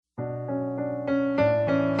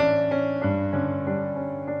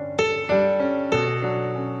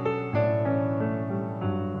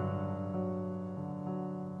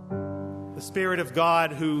Spirit of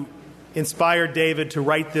God who inspired David to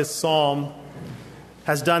write this psalm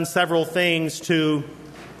has done several things to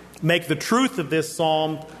make the truth of this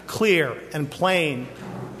psalm clear and plain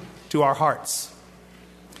to our hearts.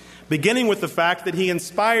 Beginning with the fact that he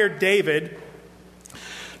inspired David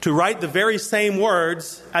to write the very same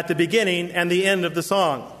words at the beginning and the end of the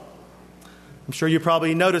song. I'm sure you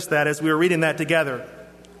probably noticed that as we were reading that together.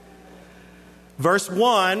 Verse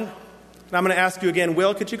 1, and I'm going to ask you again,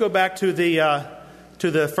 Will, could you go back to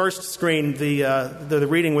the first screen, the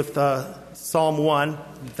reading with Psalm 1?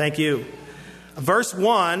 Thank you. Verse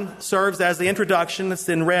 1 serves as the introduction that's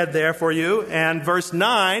in red there for you, and verse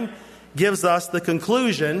 9 gives us the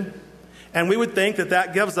conclusion, and we would think that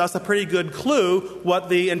that gives us a pretty good clue what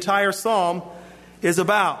the entire psalm is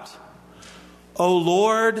about. O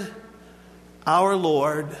Lord, our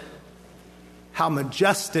Lord, how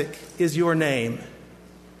majestic is your name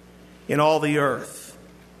in all the earth.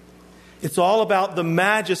 It's all about the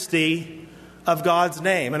majesty of God's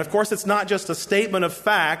name. And of course, it's not just a statement of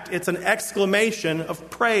fact, it's an exclamation of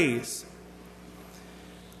praise.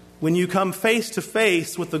 When you come face to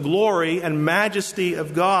face with the glory and majesty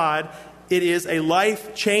of God, it is a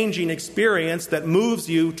life-changing experience that moves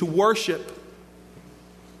you to worship.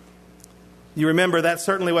 You remember that's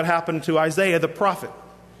certainly what happened to Isaiah the prophet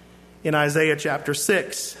in Isaiah chapter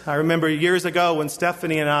 6. I remember years ago when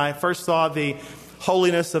Stephanie and I first saw the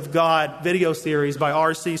Holiness of God video series by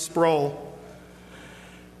R.C. Sproul.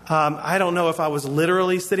 I don't know if I was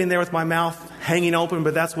literally sitting there with my mouth hanging open,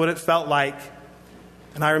 but that's what it felt like.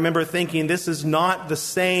 And I remember thinking, this is not the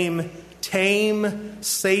same tame,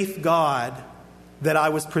 safe God that I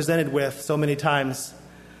was presented with so many times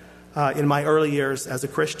in my early years as a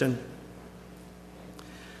Christian.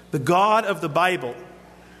 The God of the Bible,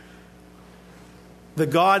 the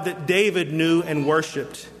God that David knew and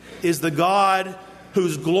worshipped, is the God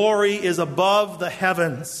whose glory is above the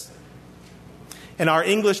heavens. And our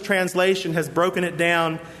English translation has broken it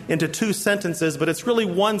down into two sentences, but it's really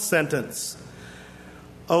one sentence.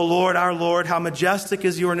 O Lord, our Lord, how majestic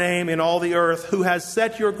is your name in all the earth, who has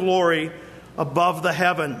set your glory above the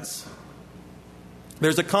heavens.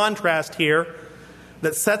 There's a contrast here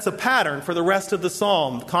that sets a pattern for the rest of the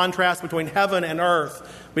psalm. The contrast between heaven and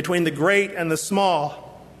earth, between the great and the small.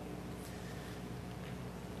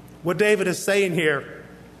 What David is saying here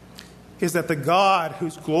is that the God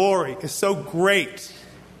whose glory is so great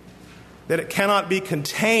that it cannot be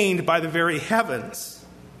contained by the very heavens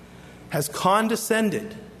has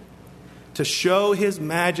condescended to show his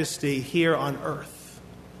majesty here on earth.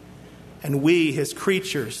 And we, his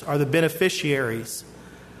creatures, are the beneficiaries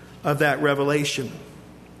of that revelation.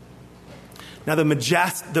 Now, the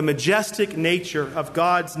majestic nature of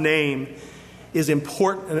God's name is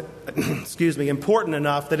important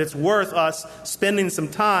enough that it's worth us spending some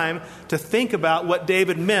time to think about what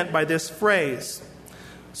David meant by this phrase.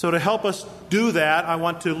 So to help us do that, I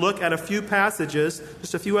want to look at a few passages,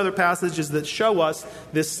 just a few other passages that show us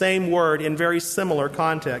this same word in very similar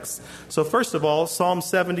contexts. So first of all, Psalm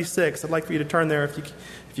 76. I'd like for you to turn there if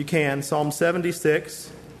you can. Psalm 76.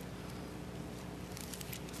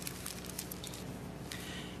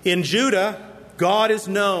 In Judah, God is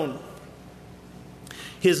known.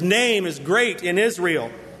 His name is great in Israel.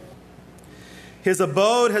 His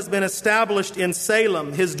abode has been established in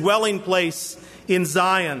Salem, his dwelling place in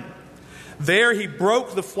Zion. There he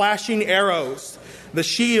broke the flashing arrows, the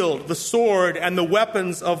shield, the sword, and the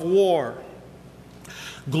weapons of war.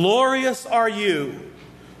 Glorious are you,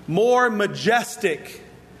 more majestic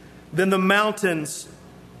than the mountains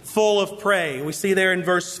full of prey. We see there in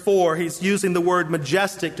verse 4, he's using the word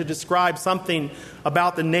majestic to describe something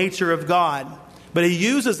about the nature of God. But he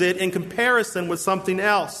uses it in comparison with something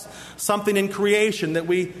else, something in creation that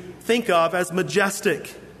we think of as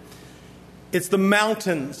majestic. It's the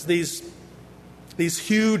mountains, these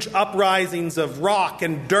huge uprisings of rock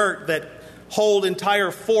and dirt that hold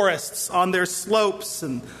entire forests on their slopes.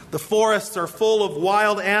 And the forests are full of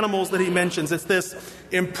wild animals that he mentions. It's this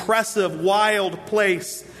impressive, wild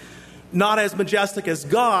place, not as majestic as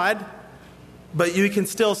God, but you can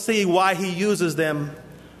still see why he uses them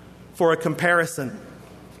for a comparison.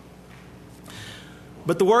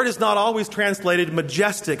 But the word is not always translated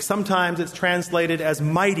majestic. Sometimes it's translated as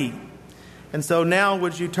mighty. And so now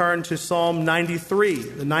would you turn to Psalm 93,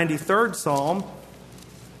 the 93rd Psalm.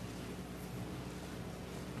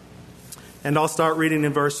 And I'll start reading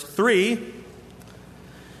in verse 3.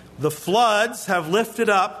 The floods have lifted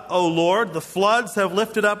up, O Lord, the floods have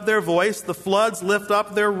lifted up their voice. The floods lift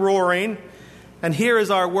up their roaring. And here is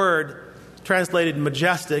our word, translated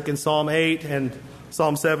majestic in Psalm 8 and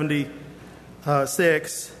Psalm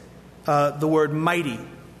 76, the word mighty.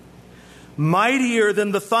 mightier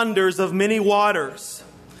than the thunders of many waters,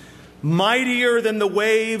 mightier than the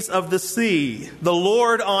waves of the sea. The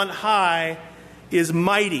Lord on high is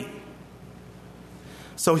mighty.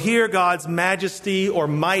 So here God's majesty or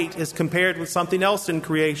might is compared with something else in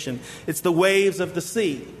creation. It's the waves of the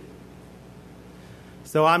sea.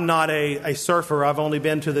 So I'm not a surfer. I've only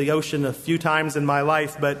been to the ocean a few times in my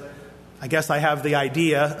life, but I guess I have the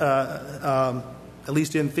idea, at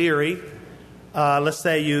least in theory. Let's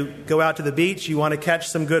say you go out to the beach, you want to catch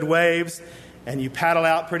some good waves, and you paddle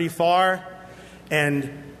out pretty far,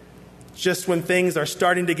 and just when things are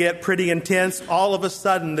starting to get pretty intense, all of a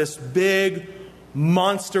sudden this big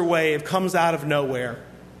monster wave comes out of nowhere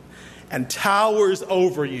and towers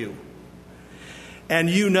over you. And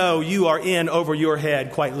you know you are in over your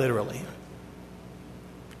head, quite literally.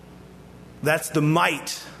 That's the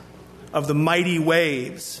might of the mighty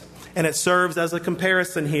waves. And it serves as a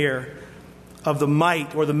comparison here of the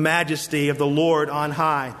might or the majesty of the Lord on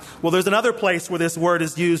high. Well, there's another place where this word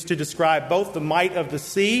is used to describe both the might of the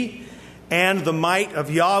sea and the might of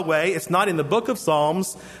Yahweh. It's not in the book of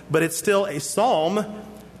Psalms, but it's still a psalm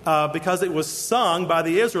because it was sung by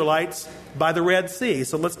the Israelites by the Red Sea.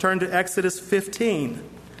 So let's turn to Exodus 15.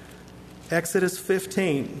 Exodus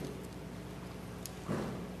 15.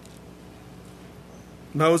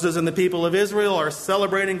 Moses and the people of Israel are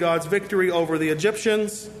celebrating God's victory over the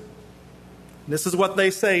Egyptians. This is what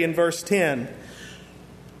they say in verse 10.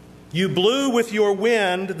 You blew with your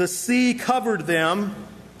wind, the sea covered them.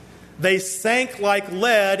 They sank like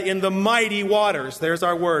lead in the mighty waters. There's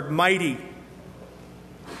our word, mighty.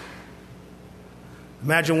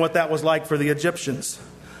 Imagine what that was like for the Egyptians.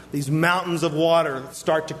 These mountains of water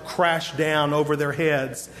start to crash down over their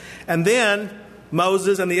heads. And then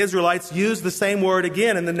Moses and the Israelites use the same word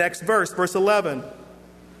again in the next verse, verse 11.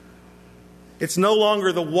 It's no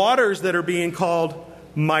longer the waters that are being called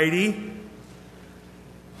mighty.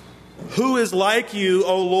 Who is like you,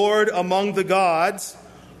 O Lord, among the gods?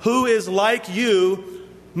 Who is like you,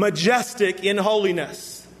 majestic in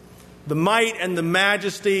holiness? The might and the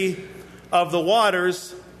majesty of the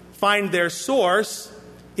waters find their source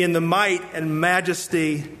in the might and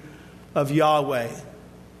majesty of Yahweh,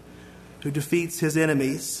 who defeats his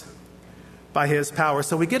enemies by his power.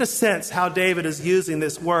 So we get a sense how David is using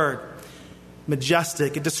this word,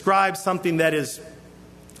 majestic. It describes something that is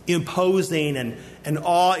imposing and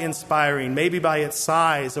awe-inspiring, maybe by its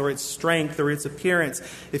size or its strength or its appearance.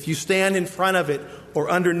 If you stand in front of it or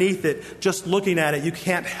underneath it, just looking at it, you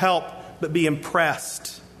can't help but be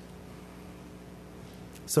impressed.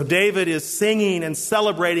 So David is singing and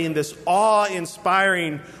celebrating this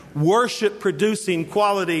awe-inspiring, worship-producing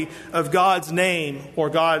quality of God's name or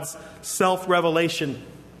God's self-revelation.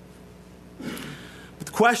 But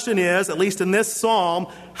the question is, at least in this psalm,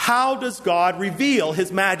 how does God reveal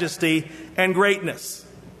his majesty and greatness?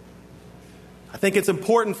 I think it's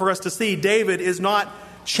important for us to see David is not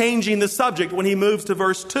changing the subject when he moves to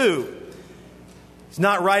verse 2. He's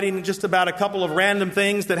not writing just about a couple of random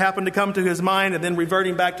things that happen to come to his mind and then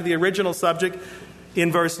reverting back to the original subject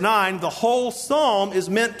in verse 9. The whole psalm is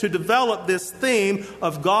meant to develop this theme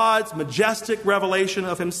of God's majestic revelation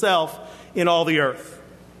of himself in all the earth.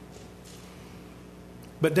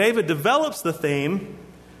 But David develops the theme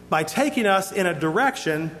by taking us in a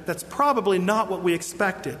direction that's probably not what we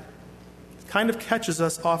expected. It kind of catches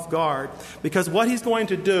us off guard, because what he's going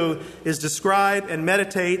to do is describe and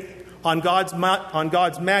meditate on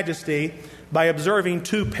God's majesty by observing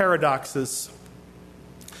two paradoxes.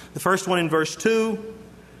 The first one in verse 2,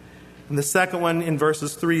 and the second one in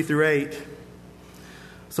verses 3 through 8.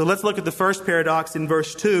 So let's look at the first paradox in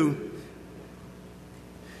verse 2.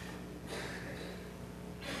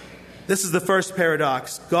 This is the first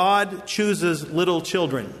paradox. God chooses little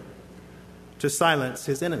children to silence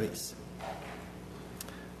his enemies.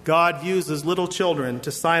 God uses little children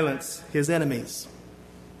to silence his enemies.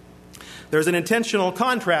 There's an intentional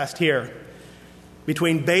contrast here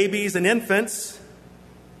between babies and infants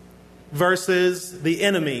versus the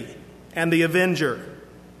enemy and the avenger.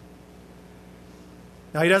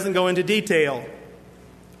 Now, he doesn't go into detail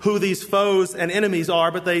who these foes and enemies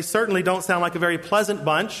are, but they certainly don't sound like a very pleasant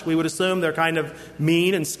bunch. We would assume they're kind of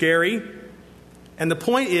mean and scary. And the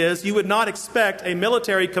point is, you would not expect a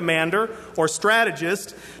military commander or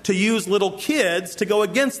strategist to use little kids to go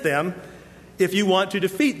against them if you want to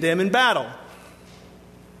defeat them in battle.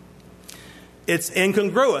 It's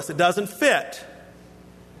incongruous. It doesn't fit.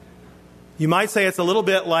 You might say it's a little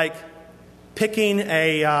bit like picking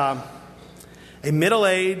a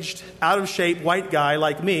middle-aged, out-of-shape white guy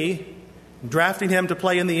like me, drafting him to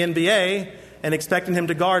play in the NBA, and expecting him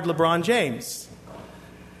to guard LeBron James.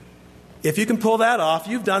 If you can pull that off,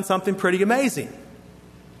 you've done something pretty amazing.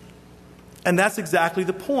 And that's exactly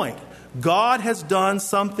the point. God has done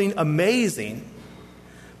something amazing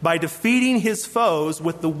by defeating his foes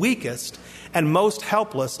with the weakest and most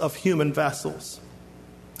helpless of human vessels.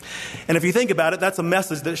 And if you think about it, that's a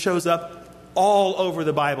message that shows up all over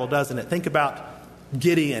the Bible, doesn't it? Think about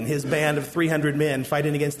Gideon, his band of 300 men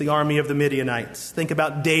fighting against the army of the Midianites. Think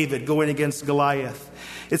about David going against Goliath.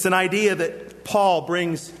 It's an idea that Paul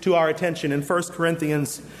brings to our attention in 1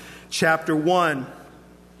 Corinthians chapter 1.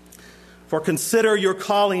 For consider your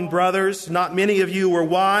calling, brothers. Not many of you were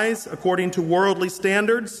wise according to worldly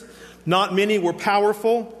standards. Not many were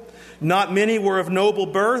powerful. Not many were of noble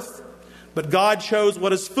birth. But God chose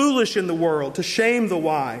what is foolish in the world to shame the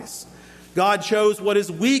wise. God chose what is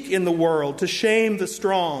weak in the world to shame the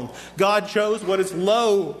strong. God chose what is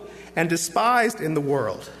low and despised in the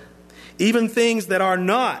world, even things that are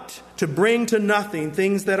not, to bring to nothing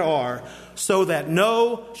things that are, so that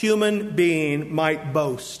no human being might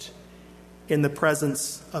boast in the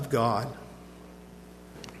presence of God.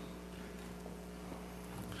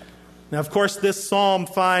 Now, of course, this psalm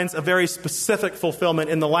finds a very specific fulfillment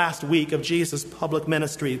in the last week of Jesus' public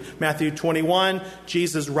ministry. Matthew 21,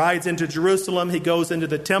 Jesus rides into Jerusalem. He goes into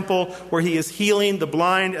the temple where he is healing the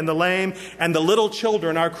blind and the lame, and the little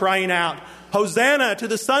children are crying out, "Hosanna to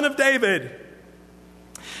the Son of David."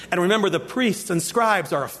 And remember, the priests and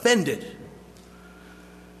scribes are offended.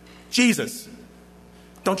 Jesus,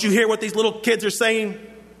 don't you hear what these little kids are saying?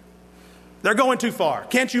 They're going too far.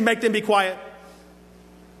 Can't you make them be quiet?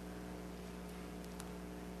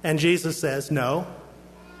 And Jesus says, no,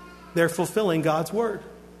 they're fulfilling God's word.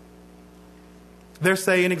 They're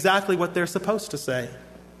saying exactly what they're supposed to say.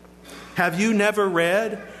 Have you never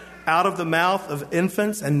read, out of the mouth of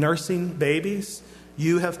infants and nursing babies,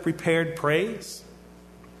 you have prepared praise?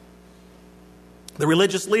 The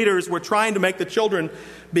religious leaders were trying to make the children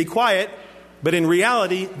be quiet, but in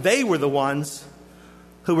reality, they were the ones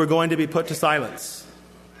who were going to be put to silence.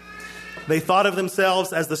 They thought of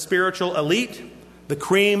themselves as the spiritual elite, the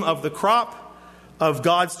cream of the crop of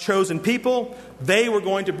God's chosen people. They were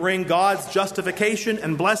going to bring God's justification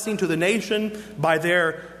and blessing to the nation by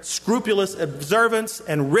their scrupulous observance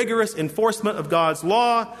and rigorous enforcement of God's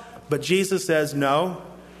law. But Jesus says, no,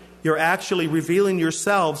 you're actually revealing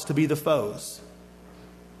yourselves to be the foes,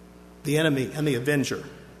 the enemy and the avenger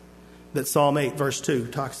that Psalm 8 verse 2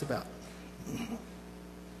 talks about.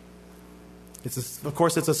 Of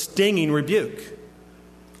course, it's a stinging rebuke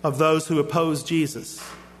of those who oppose Jesus.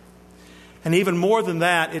 And even more than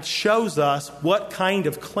that, it shows us what kind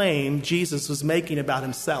of claim Jesus was making about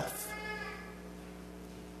himself.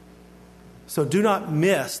 So do not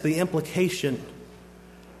miss the implication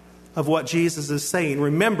of what Jesus is saying.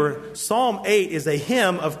 Remember, Psalm 8 is a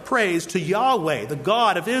hymn of praise to Yahweh, the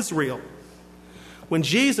God of Israel. When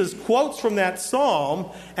Jesus quotes from that psalm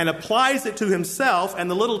and applies it to himself and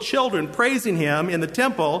the little children praising him in the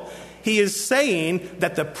temple, he is saying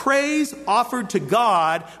that the praise offered to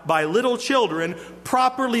God by little children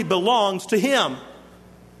properly belongs to him.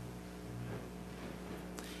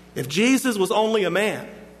 If Jesus was only a man,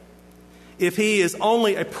 if he is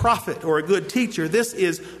only a prophet or a good teacher, this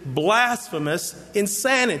is blasphemous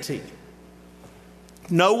insanity.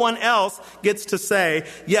 No one else gets to say,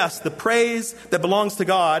 yes, the praise that belongs to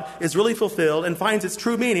God is really fulfilled and finds its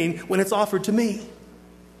true meaning when it's offered to me.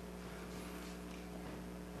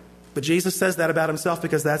 But Jesus says that about himself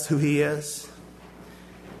because that's who he is.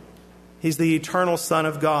 He's the eternal Son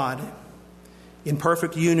of God in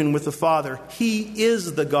perfect union with the Father. He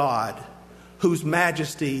is the God whose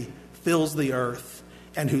majesty fills the earth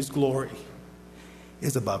and whose glory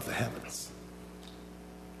is above the heavens.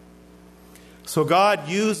 So God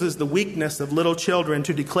uses the weakness of little children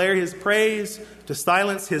to declare his praise, to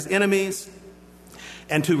silence his enemies,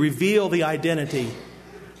 and to reveal the identity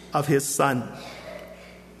of his Son.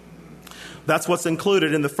 That's what's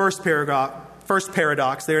included in the first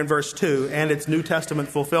paradox there in verse 2 and its New Testament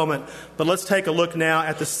fulfillment. But let's take a look now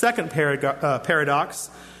at the second paradox,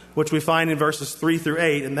 which we find in verses 3 through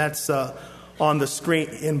 8, and that's on the screen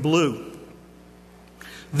in blue.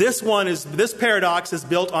 This paradox is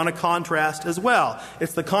built on a contrast as well.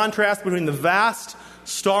 It's the contrast between the vast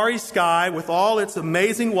starry sky with all its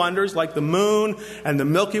amazing wonders like the moon and the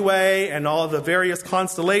Milky Way and all of the various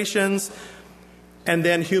constellations, and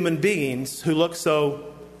then human beings who look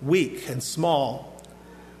so weak and small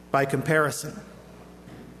by comparison.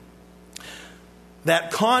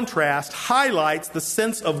 That contrast highlights the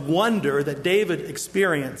sense of wonder that David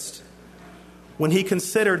experienced when he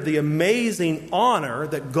considered the amazing honor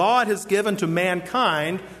that God has given to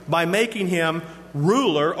mankind by making him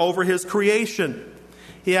ruler over his creation.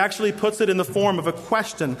 He actually puts it in the form of a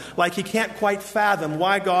question, like he can't quite fathom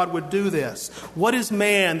why God would do this. What is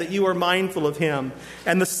man that you are mindful of him,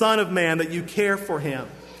 and the Son of Man that you care for him?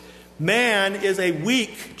 Man is a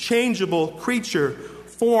weak, changeable creature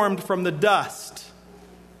formed from the dust.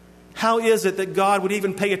 How is it that God would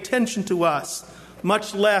even pay attention to us,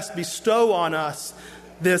 much less bestow on us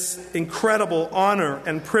this incredible honor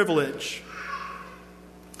and privilege?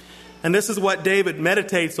 And this is what David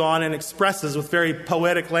meditates on and expresses with very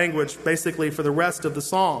poetic language, basically for the rest of the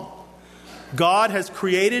psalm. God has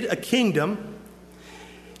created a kingdom,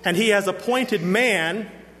 and he has appointed man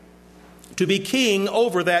to be king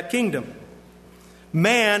over that kingdom.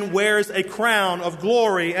 Man wears a crown of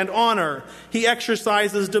glory and honor. He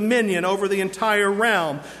exercises dominion over the entire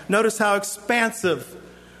realm. Notice how expansive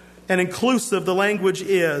and inclusive the language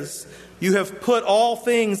is. You have put all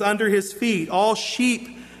things under his feet, all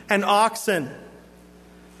sheep and oxen,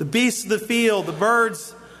 the beasts of the field, the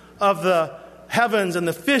birds of the heavens, and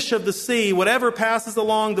the fish of the sea, whatever passes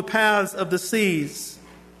along the paths of the seas.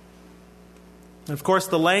 And of course,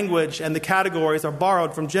 the language and the categories are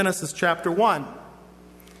borrowed from Genesis chapter 1,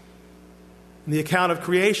 the account of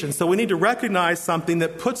creation. So we need to recognize something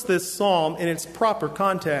that puts this psalm in its proper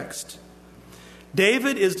context.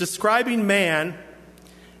 David is describing man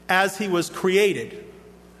as he was created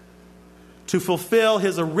to fulfill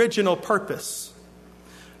his original purpose,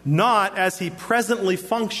 not as he presently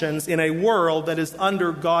functions in a world that is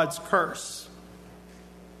under God's curse.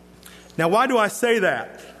 Now, why do I say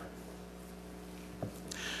that?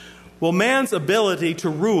 Well, man's ability to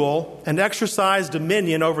rule and exercise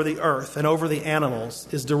dominion over the earth and over the animals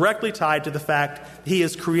is directly tied to the fact that he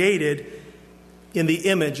is created in the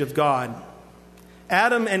image of God.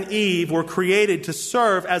 Adam and Eve were created to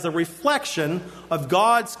serve as a reflection of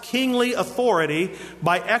God's kingly authority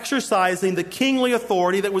by exercising the kingly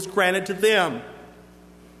authority that was granted to them.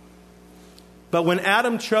 But when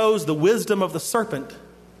Adam chose the wisdom of the serpent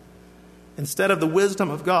instead of the wisdom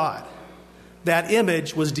of God, that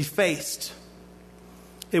image was defaced.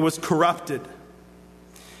 It was corrupted.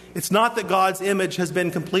 It's not that God's image has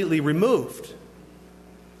been completely removed.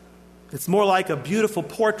 It's more like a beautiful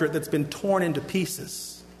portrait that's been torn into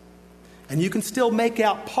pieces. And you can still make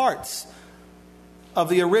out parts of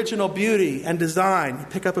the original beauty and design. You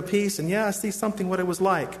pick up a piece and, I see something what it was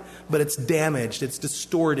like. But it's damaged, it's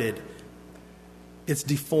distorted, it's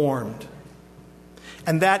deformed.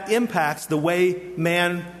 And that impacts the way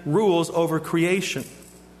man rules over creation.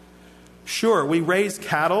 Sure, we raise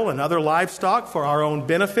cattle and other livestock for our own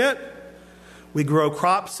benefit. We grow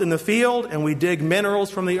crops in the field, and we dig minerals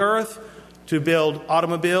from the earth to build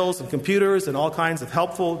automobiles and computers and all kinds of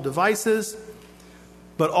helpful devices.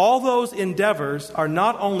 But all those endeavors are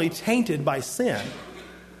not only tainted by sin,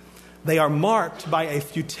 they are marked by a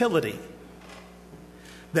futility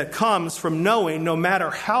that comes from knowing no matter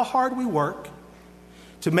how hard we work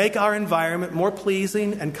to make our environment more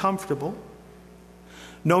pleasing and comfortable,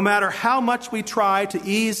 no matter how much we try to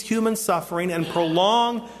ease human suffering and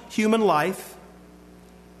prolong human life,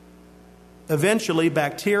 eventually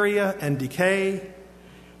bacteria and decay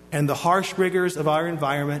and the harsh rigors of our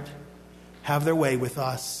environment have their way with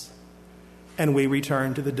us, and we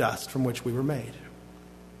return to the dust from which we were made.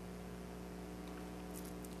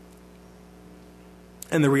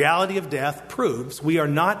 And the reality of death proves we are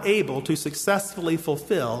not able to successfully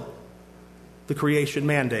fulfill the creation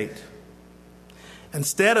mandate.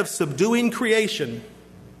 Instead of subduing creation,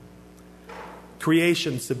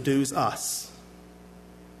 creation subdues us.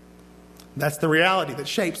 That's the reality that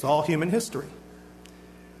shapes all human history.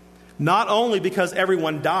 Not only because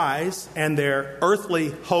everyone dies and their earthly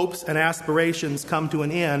hopes and aspirations come to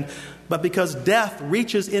an end, but because death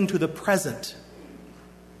reaches into the present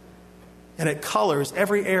and it colors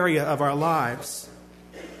every area of our lives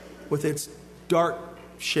with its dark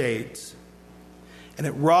shades. And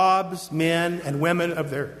it robs men and women of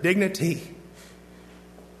their dignity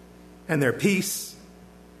and their peace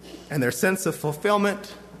and their sense of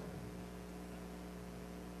fulfillment.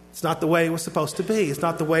 It's not the way it was supposed to be. It's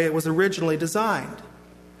not the way it was originally designed.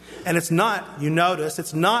 And it's not, you notice,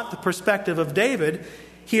 it's not the perspective of David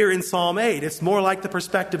here in Psalm 8. It's more like the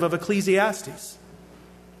perspective of Ecclesiastes.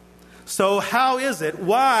 So how is it?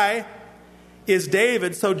 Why is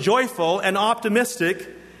David so joyful and optimistic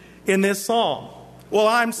in this psalm? Well,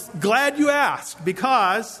 I'm glad you asked,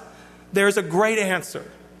 because there's a great answer.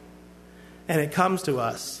 And it comes to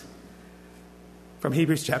us from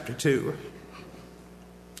Hebrews chapter 2.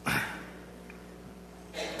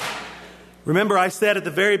 Remember, I said at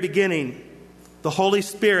the very beginning, the Holy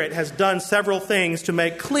Spirit has done several things to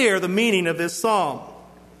make clear the meaning of this psalm.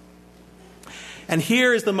 And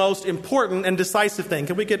here is the most important and decisive thing.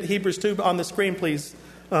 Can we get Hebrews 2 on the screen, please,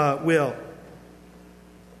 Will?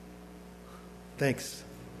 Thanks.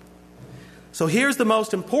 So here's the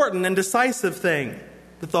most important and decisive thing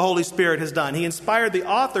that the Holy Spirit has done. He inspired the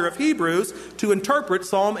author of Hebrews to interpret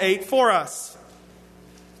Psalm 8 for us.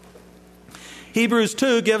 Hebrews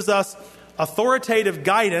 2 gives us authoritative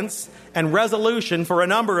guidance and resolution for a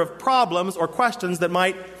number of problems or questions that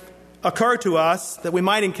might occur to us, that we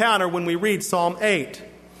might encounter when we read Psalm 8.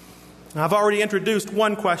 Now, I've already introduced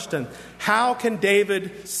one question. How can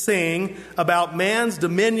David sing about man's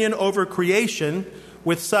dominion over creation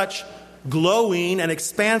with such glowing and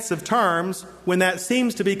expansive terms when that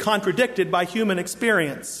seems to be contradicted by human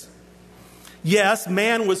experience? Yes,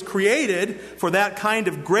 man was created for that kind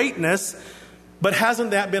of greatness, but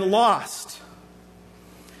hasn't that been lost?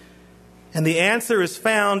 And the answer is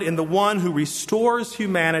found in the one who restores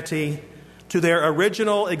humanity to their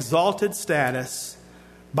original exalted status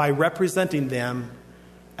by representing them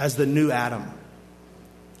as the new Adam.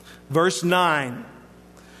 Verse 9,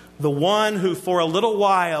 the one who for a little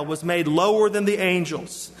while was made lower than the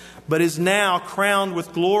angels, but is now crowned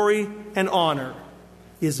with glory and honor,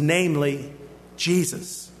 is namely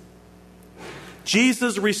Jesus.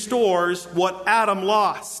 Jesus restores what Adam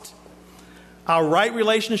lost: our right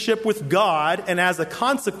relationship with God, and as a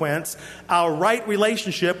consequence, our right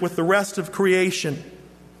relationship with the rest of creation.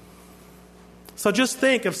 So just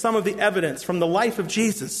think of some of the evidence from the life of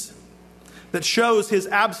Jesus that shows his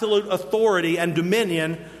absolute authority and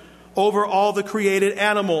dominion over all the created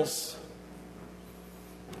animals.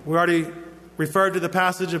 We already referred to the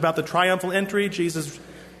passage about the triumphal entry. Jesus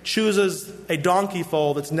chooses a donkey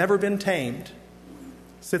foal that's never been tamed,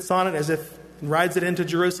 sits on it as if, and rides it into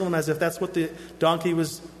Jerusalem as if that's what the donkey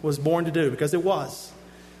was born to do, because it was.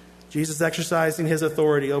 Jesus exercising his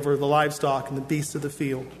authority over the livestock and the beasts of the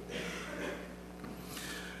field.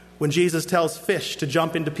 When Jesus tells fish to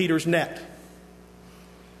jump into Peter's net,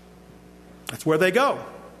 that's where they go.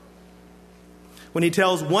 When he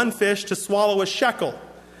tells one fish to swallow a shekel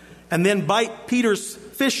and then bite Peter's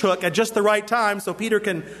fish hook at just the right time so Peter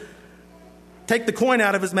can take the coin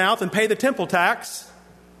out of his mouth and pay the temple tax,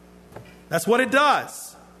 that's what it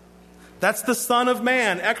does. That's the Son of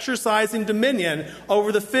Man exercising dominion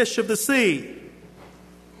over the fish of the sea.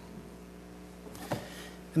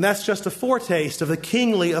 And that's just a foretaste of the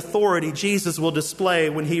kingly authority Jesus will display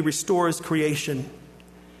when he restores creation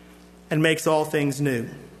and makes all things new.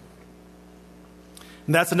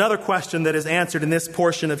 And that's another question that is answered in this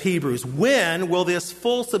portion of Hebrews. When will this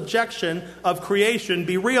full subjection of creation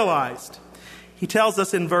be realized? He tells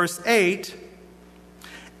us in verse 8,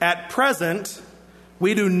 at present,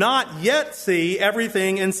 we do not yet see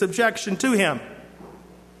everything in subjection to him.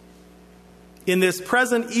 In this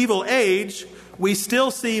present evil age, we still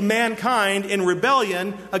see mankind in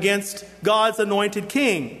rebellion against God's anointed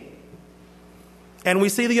king. And we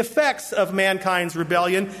see the effects of mankind's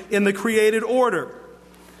rebellion in the created order.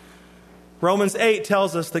 Romans 8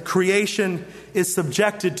 tells us that creation is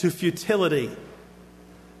subjected to futility,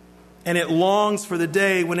 and it longs for the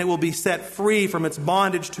day when it will be set free from its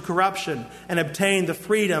bondage to corruption and obtain the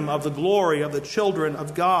freedom of the glory of the children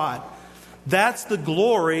of God. That's the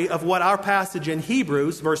glory of what our passage in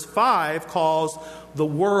Hebrews, verse 5, calls the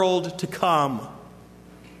world to come.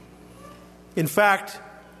 In fact,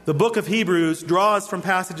 the book of Hebrews draws from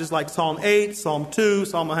passages like Psalm 8, Psalm 2,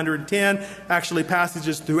 Psalm 110, actually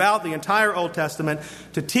passages throughout the entire Old Testament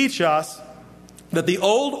to teach us that the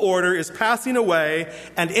old order is passing away,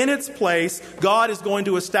 and in its place, God is going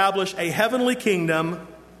to establish a heavenly kingdom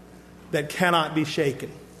that cannot be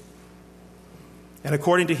shaken. And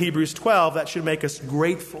according to Hebrews 12, that should make us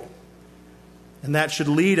grateful. And that should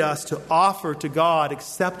lead us to offer to God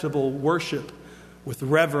acceptable worship with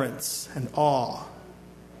reverence and awe.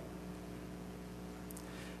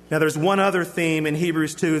 Now, there's one other theme in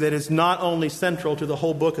Hebrews 2 that is not only central to the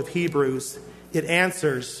whole book of Hebrews, it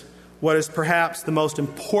answers what is perhaps the most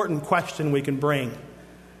important question we can bring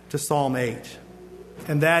to Psalm 8.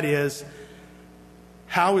 And that is,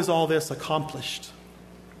 how is all this accomplished?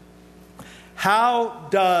 How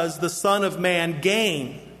does the Son of Man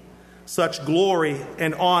gain such glory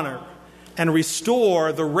and honor and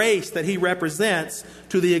restore the race that he represents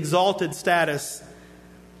to the exalted status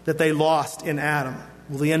that they lost in Adam?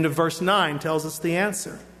 Well, the end of verse 9 tells us the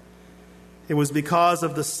answer. It was because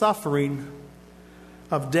of the suffering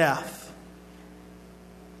of death.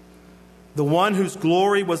 The one whose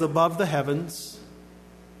glory was above the heavens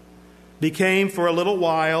became for a little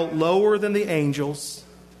while lower than the angels,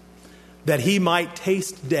 that he might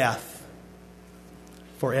taste death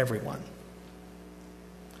for everyone.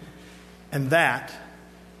 And that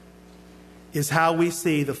is how we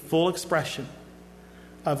see the full expression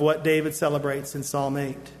of what David celebrates in Psalm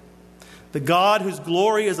 8. The God whose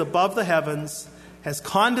glory is above the heavens has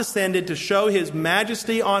condescended to show his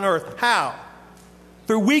majesty on earth. How?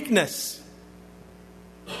 Through weakness.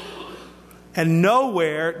 And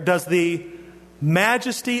nowhere does the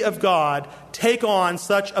majesty of God take on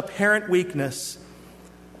such apparent weakness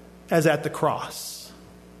as at the cross.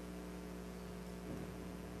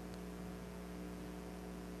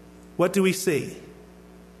 What do we see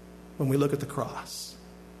when we look at the cross?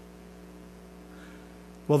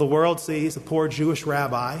 Well, the world sees a poor Jewish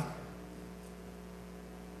rabbi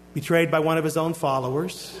betrayed by one of his own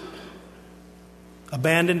followers,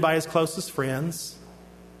 abandoned by his closest friends,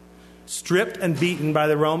 stripped and beaten by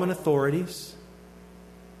the Roman authorities,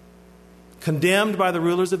 condemned by the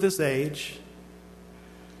rulers of this age,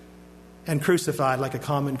 and crucified like a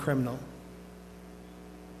common criminal.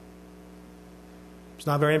 It's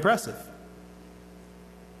not very impressive.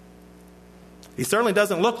 He certainly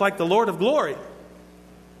doesn't look like the Lord of glory.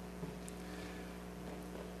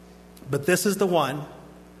 But this is the one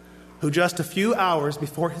who just a few hours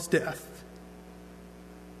before his death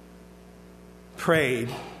prayed,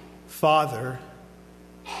 "Father,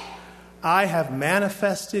 I have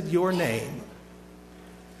manifested your name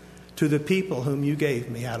to the people whom you gave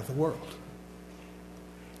me out of the world."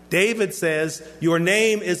 David says, "Your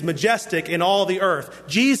name is majestic in all the earth."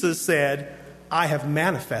 Jesus said, "I have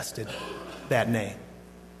manifested that name."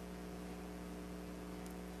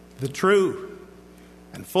 The true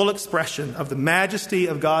and full expression of the majesty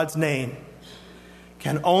of God's name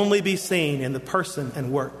can only be seen in the person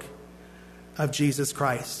and work of Jesus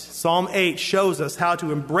Christ. Psalm 8 shows us how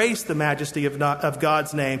to embrace the majesty of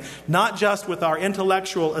God's name, not just with our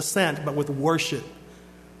intellectual assent, but with worship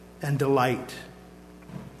and delight.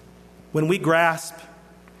 When we grasp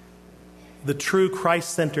the true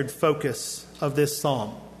Christ-centered focus of this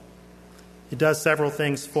psalm, it does several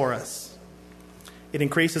things for us. It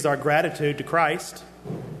increases our gratitude to Christ,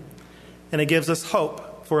 and it gives us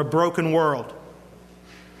hope for a broken world.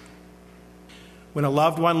 When a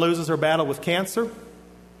loved one loses her battle with cancer,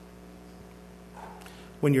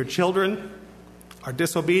 when your children are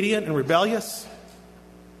disobedient and rebellious,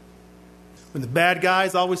 when the bad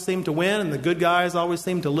guys always seem to win and the good guys always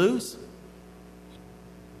seem to lose,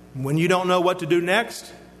 when you don't know what to do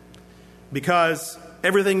next because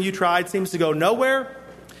everything you tried seems to go nowhere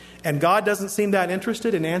and God doesn't seem that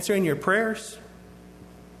interested in answering your prayers,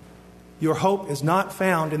 your hope is not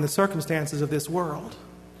found in the circumstances of this world.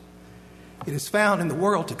 It is found in the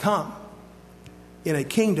world to come, in a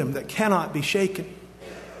kingdom that cannot be shaken.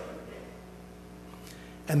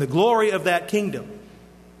 And the glory of that kingdom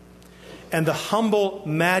and the humble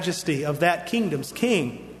majesty of that kingdom's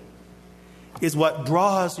king is what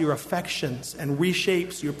draws your affections and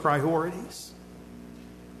reshapes your priorities.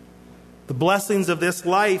 The blessings of this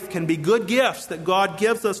life can be good gifts that God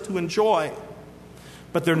gives us to enjoy,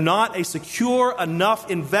 but they're not a secure enough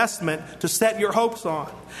investment to set your hopes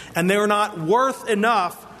on, and they're not worth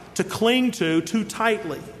enough to cling to too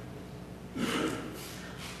tightly.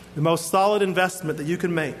 The most solid investment that you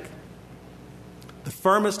can make, the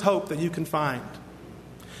firmest hope that you can find,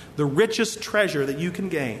 the richest treasure that you can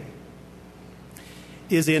gain,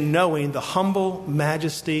 is in knowing the humble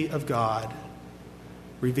majesty of God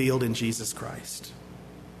revealed in Jesus Christ.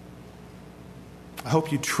 I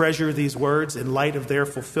hope you treasure these words in light of their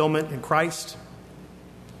fulfillment in Christ.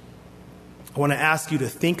 I want to ask you to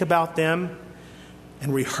think about them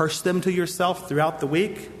and rehearse them to yourself throughout the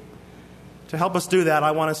week. To help us do that,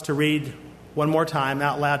 I want us to read one more time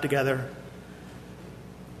out loud together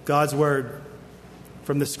God's word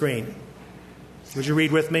from the screen. Would you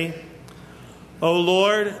read with me? O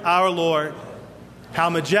Lord, our Lord, how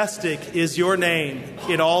majestic is your name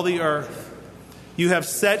in all the earth. You have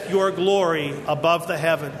set your glory above the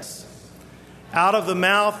heavens. Out of the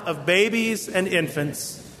mouth of babies and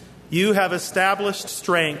infants, you have established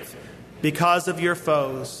strength because of your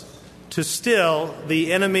foes, to still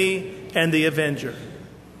the enemy and the avenger.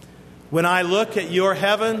 When I look at your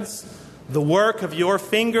heavens, the work of your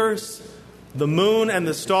fingers, the moon and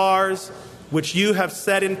the stars, which you have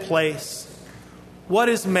set in place, what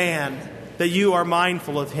is man that you are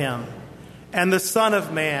mindful of him, and the Son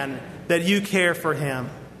of Man that you care for him?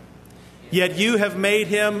 Yet you have made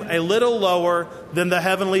him a little lower than the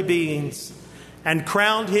heavenly beings, and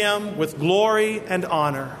crowned him with glory and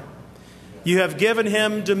honor. You have given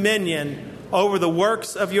him dominion over the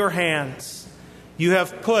works of your hands. You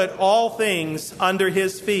have put all things under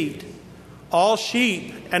his feet, all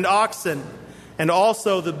sheep and oxen, and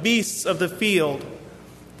also the beasts of the field,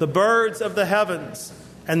 the birds of the heavens,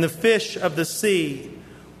 and the fish of the sea,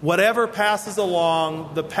 whatever passes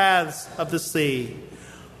along the paths of the sea.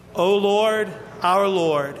 O Lord, our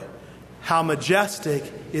Lord, how majestic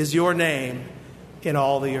is your name in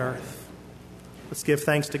all the earth. Let's give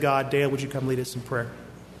thanks to God. Dale, would you come lead us in prayer?